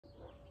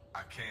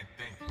I can't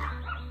think.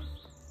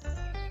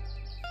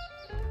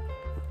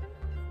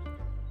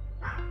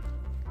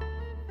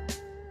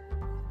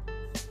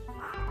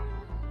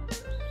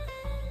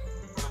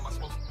 What am I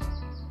supposed to?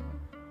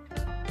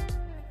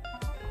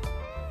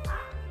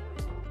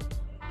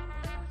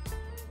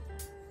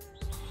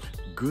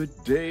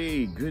 Good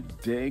day, good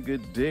day,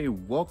 good day.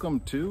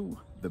 Welcome to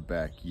the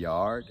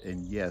backyard.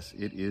 And yes,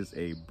 it is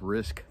a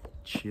brisk,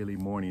 chilly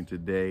morning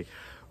today,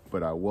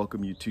 but I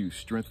welcome you to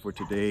Strength for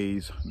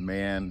Today's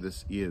Man.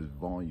 This is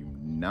volume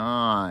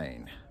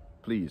 9.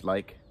 Please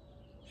like,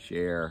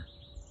 share,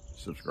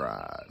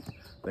 subscribe.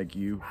 Thank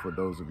you for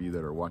those of you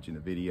that are watching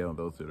the video and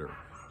those that are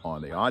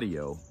on the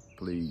audio.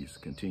 Please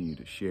continue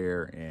to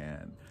share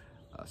and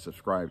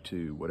subscribe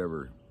to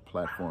whatever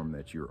platform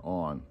that you're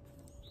on.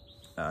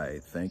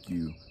 I thank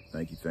you.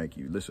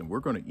 Listen, we're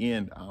going to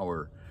end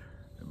our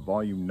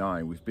volume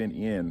 9. We've been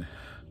in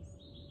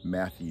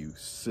Matthew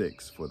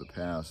 6 for the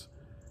past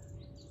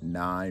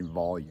 9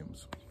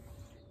 volumes.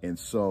 And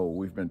so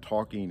we've been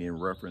talking in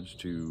reference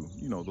to,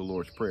 the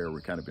Lord's Prayer.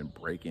 We've kind of been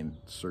breaking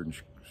certain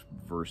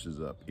verses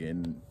up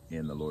in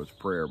the Lord's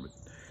Prayer. But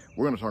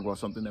we're going to talk about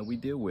something that we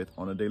deal with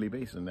on a daily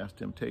basis, and that's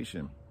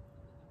temptation.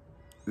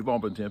 We've all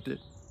been tempted.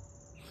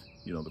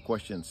 The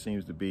question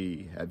seems to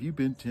be, have you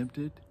been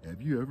tempted?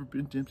 Have you ever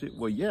been tempted?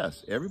 Well,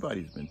 yes,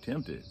 everybody's been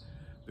tempted.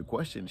 The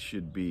question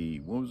should be,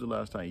 when was the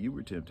last time you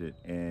were tempted,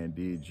 and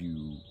did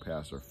you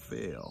pass or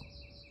fail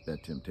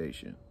that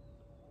temptation?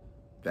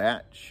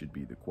 That should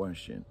be the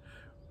question,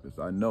 because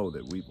I know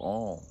that we've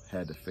all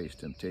had to face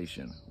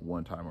temptation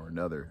one time or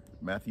another.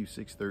 Matthew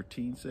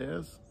 6:13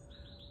 says,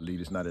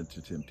 lead us not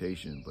into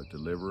temptation, but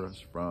deliver us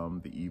from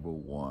the evil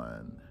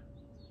one.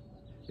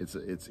 It's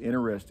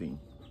interesting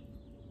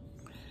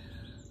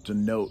to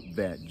note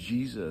that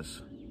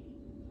Jesus,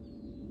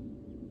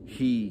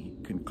 he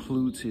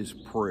concludes his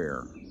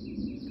prayer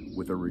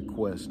with a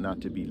request not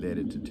to be led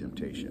into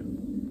temptation.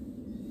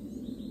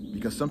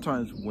 Because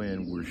sometimes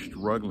when we're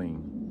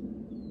struggling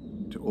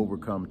to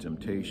overcome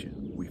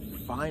temptation, we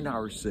find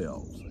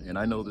ourselves, and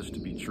I know this to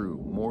be true,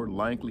 more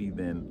likely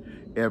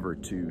than ever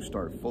to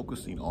start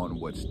focusing on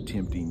what's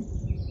tempting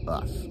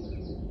us.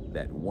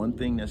 That one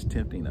thing that's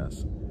tempting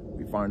us,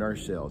 we find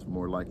ourselves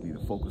more likely to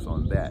focus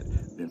on that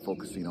than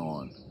focusing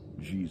on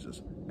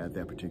Jesus at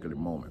that particular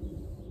moment.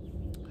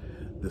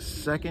 The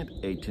second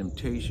a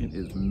temptation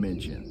is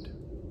mentioned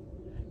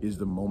is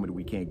the moment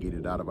we can't get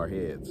it out of our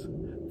heads.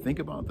 Think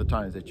about the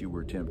times that you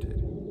were tempted.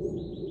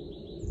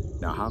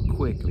 Now, how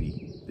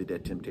quickly did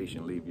that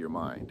temptation leave your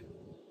mind?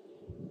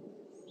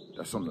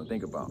 That's something to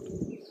think about.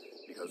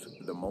 Because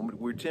the moment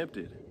we're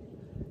tempted,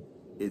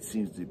 it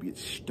seems to be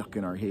stuck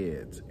in our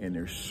heads. And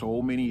there's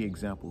so many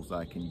examples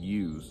I can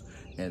use.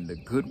 And the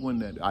good one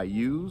that I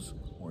use,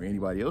 or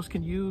anybody else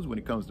can use when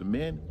it comes to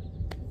men,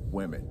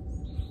 women.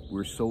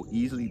 We're so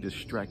easily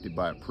distracted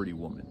by a pretty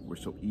woman. We're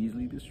so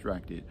easily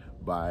distracted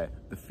by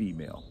the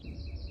female.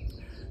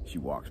 She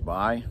walks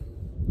by,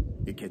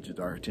 it catches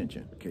our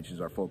attention,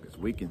 catches our focus.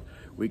 We can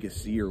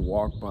see her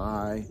walk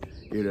by,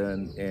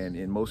 and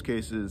in most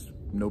cases,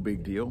 no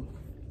big deal.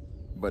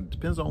 But it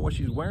depends on what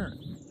she's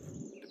wearing.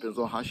 Depends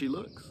on how she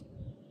looks.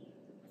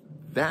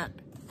 That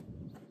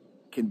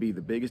can be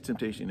the biggest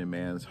temptation in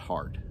man's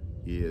heart,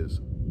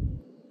 is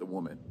the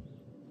woman,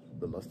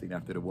 the lusting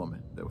after the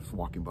woman that was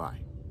walking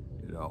by.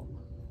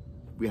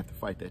 We have to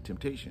fight that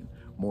temptation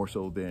more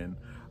so than,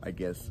 I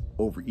guess,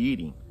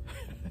 overeating.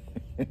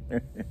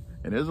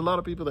 And there's a lot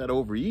of people that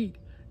overeat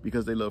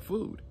because they love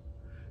food.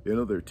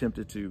 They're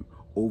tempted to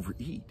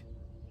overeat.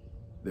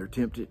 They're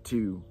tempted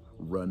to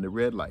run the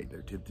red light.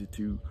 They're tempted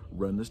to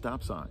run the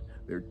stop sign.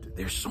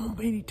 There's so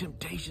many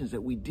temptations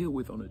that we deal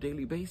with on a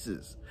daily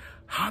basis.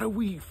 How do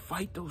we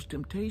fight those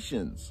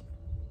temptations?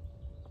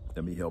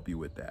 Let me help you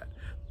with that.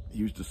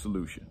 Here's the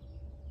solution.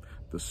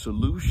 The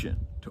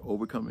solution to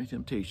overcoming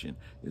temptation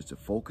is to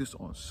focus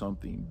on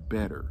something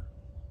better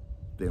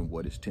than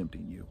what is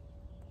tempting you.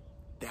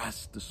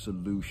 That's the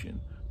solution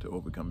to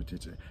overcoming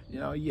temptation.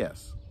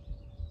 Yes,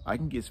 I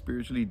can get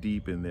spiritually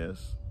deep in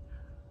this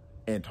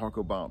and talk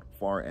about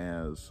far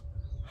as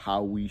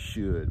how we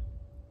should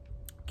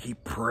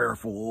keep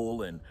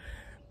prayerful and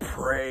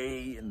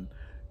pray, and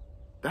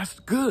that's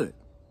good.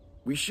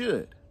 We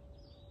should.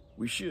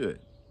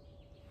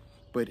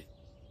 But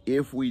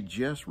if we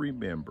just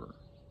remember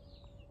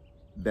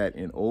that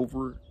in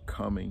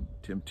overcoming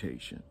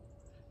temptation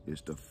is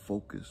to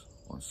focus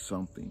on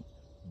something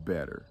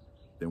better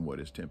than what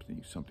is tempting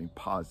you, something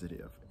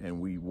positive. And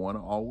we want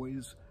to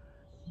always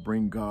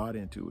bring God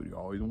into it. We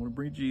always want to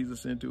bring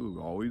Jesus into it.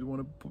 We always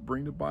want to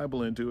bring the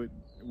Bible into it.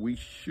 We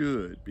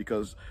should,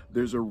 because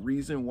there's a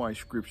reason why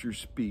Scripture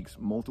speaks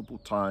multiple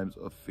times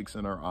of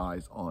fixing our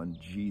eyes on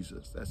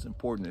Jesus. That's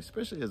important,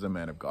 especially as a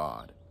man of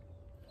God.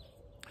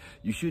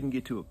 You shouldn't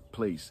get to a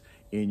place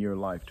in your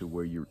life to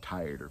where you're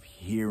tired of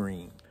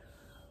hearing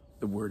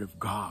the word of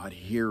God,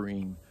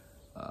 hearing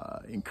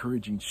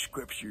encouraging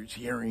scriptures,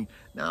 hearing.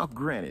 Now,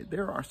 granted,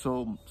 there are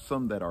some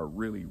that are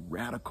really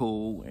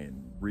radical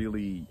and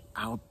really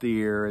out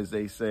there, as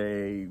they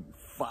say,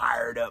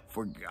 fired up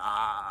for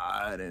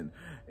God, and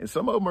And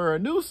some of them are a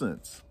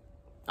nuisance.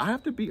 I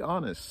have to be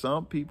honest.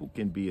 Some people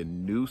can be a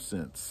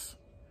nuisance.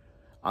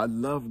 I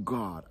love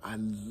God. I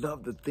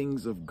love the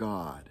things of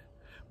God.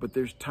 But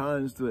there's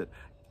times that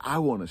I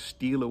want to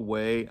steal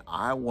away.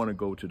 I want to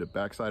go to the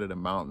backside of the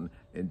mountain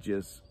and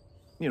just,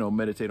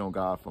 meditate on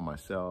God for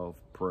myself,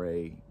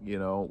 pray,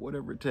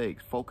 whatever it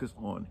takes. Focus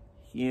on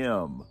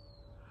Him.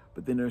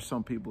 But then there's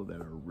some people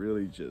that are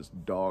really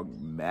just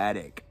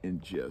dogmatic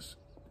and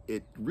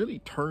it really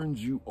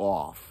turns you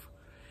off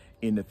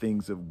in the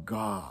things of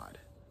God.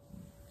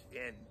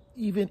 And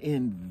even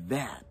in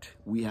that,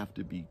 we have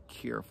to be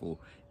careful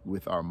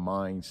with our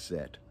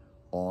mindset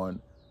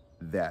on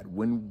that.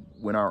 When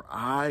our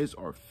eyes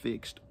are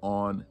fixed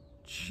on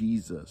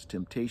Jesus,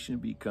 temptation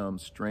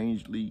becomes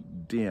strangely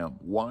dim.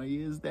 Why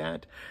is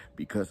that?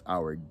 Because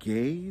our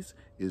gaze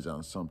is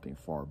on something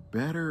far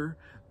better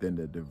than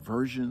the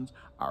diversions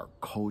our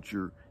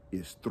culture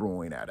is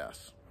throwing at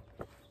us.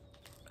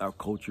 Our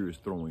culture is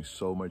throwing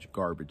so much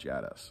garbage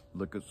at us.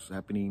 Look what's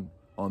happening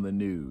on the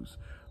news.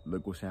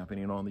 Look what's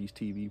happening on these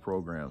TV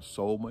programs.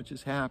 So much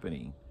is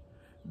happening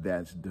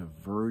that's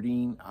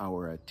diverting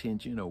our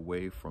attention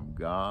away from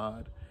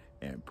God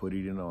and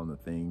putting it on the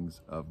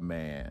things of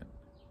man.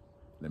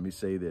 Let me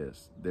say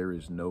this. There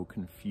is no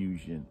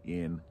confusion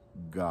in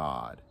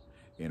God.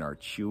 And our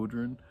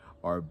children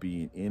are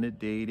being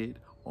inundated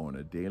on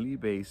a daily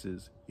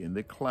basis in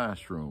the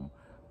classroom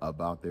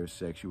about their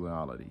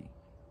sexuality.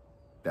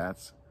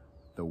 That's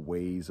the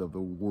ways of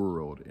the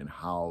world and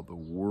how the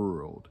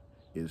world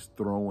is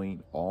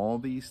throwing all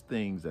these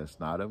things that's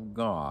not of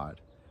God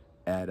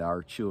at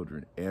our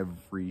children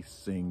every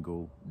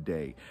single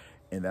day.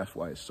 And that's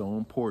why it's so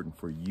important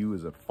for you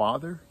as a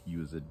father,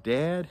 you as a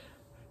dad,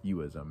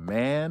 you as a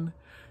man,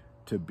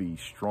 to be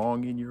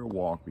strong in your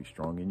walk, be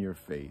strong in your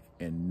faith,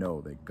 and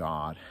know that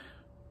God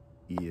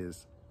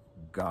is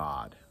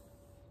God.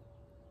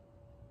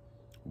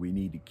 We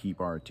need to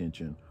keep our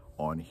attention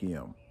on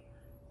Him.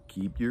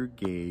 Keep your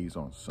gaze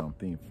on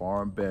something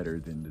far better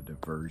than the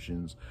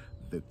diversions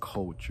the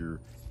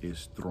culture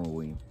is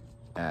throwing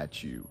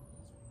at you.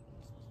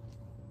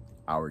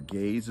 Our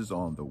gaze is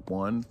on the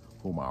one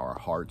whom our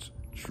hearts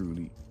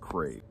truly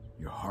crave.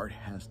 Your heart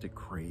has to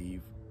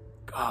crave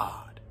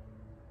God.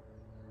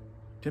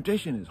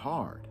 Temptation is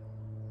hard.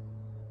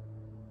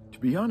 To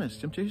be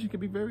honest, temptation can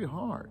be very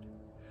hard.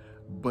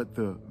 But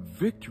the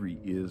victory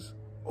is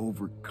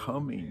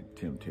overcoming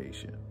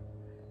temptation.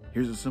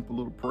 Here's a simple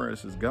little prayer. It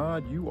says,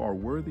 God, you are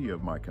worthy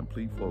of my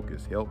complete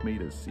focus. Help me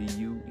to see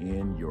you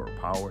in your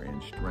power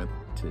and strength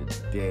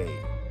today.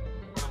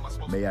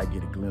 May I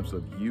get a glimpse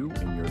of you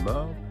and your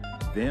love.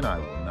 Then I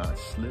will not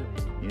slip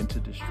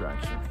into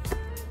distraction.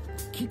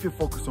 Keep your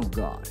focus on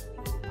God.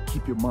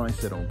 Keep your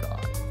mindset on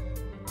God.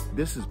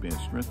 This has been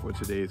Strength for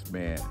Today's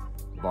Man,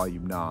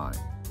 Volume 9.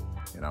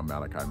 And I'm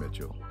Malachi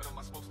Mitchell.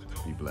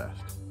 Be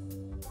blessed.